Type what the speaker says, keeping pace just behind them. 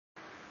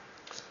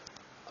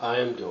I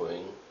am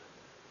doing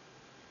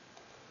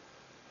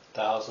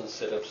 1,000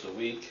 sit-ups a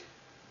week.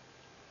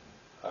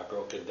 I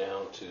broke it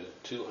down to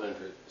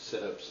 200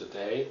 sit-ups a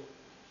day,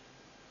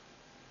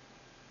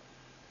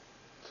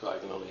 so I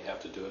can only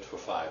have to do it for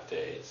 5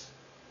 days.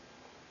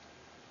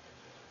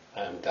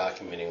 I am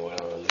documenting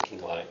what I'm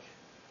looking like,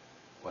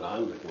 when I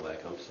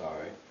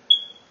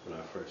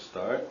first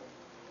start.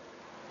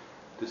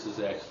 This is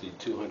actually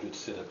 200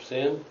 sit-ups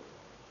in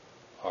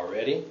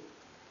already.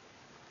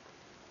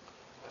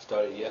 I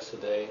started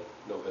yesterday,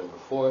 November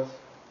 4th.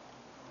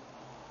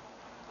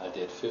 I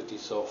did 50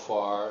 so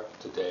far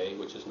today,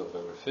 which is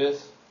November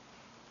 5th.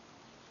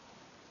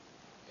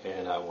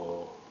 And I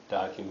will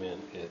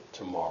document it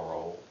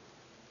tomorrow,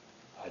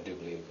 I do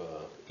believe,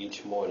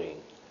 each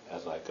morning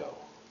as I go.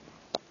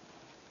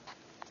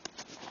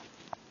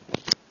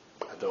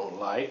 I don't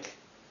like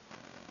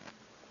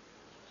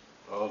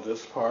all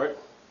this part,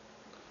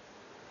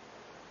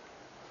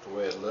 the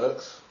way it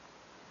looks.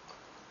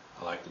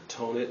 I like to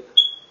tone it,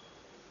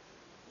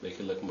 make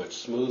it look much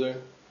smoother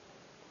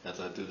as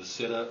I do the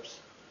sit-ups.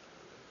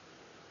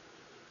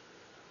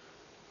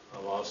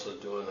 I'm also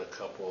doing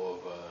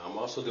I'm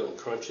also doing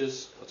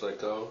crunches as I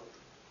go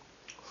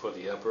for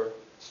the upper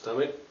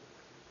stomach,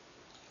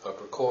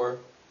 upper core.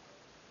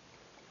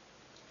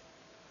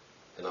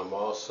 And I'm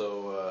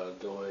also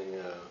doing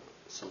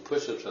some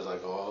push-ups as I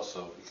go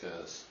also,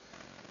 because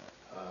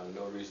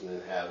no reason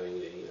in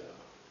having a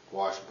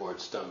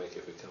washboard stomach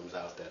if it comes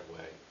out that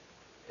way,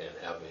 and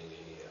having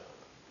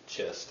a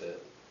chest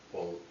that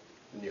won't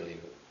nearly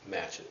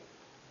match it.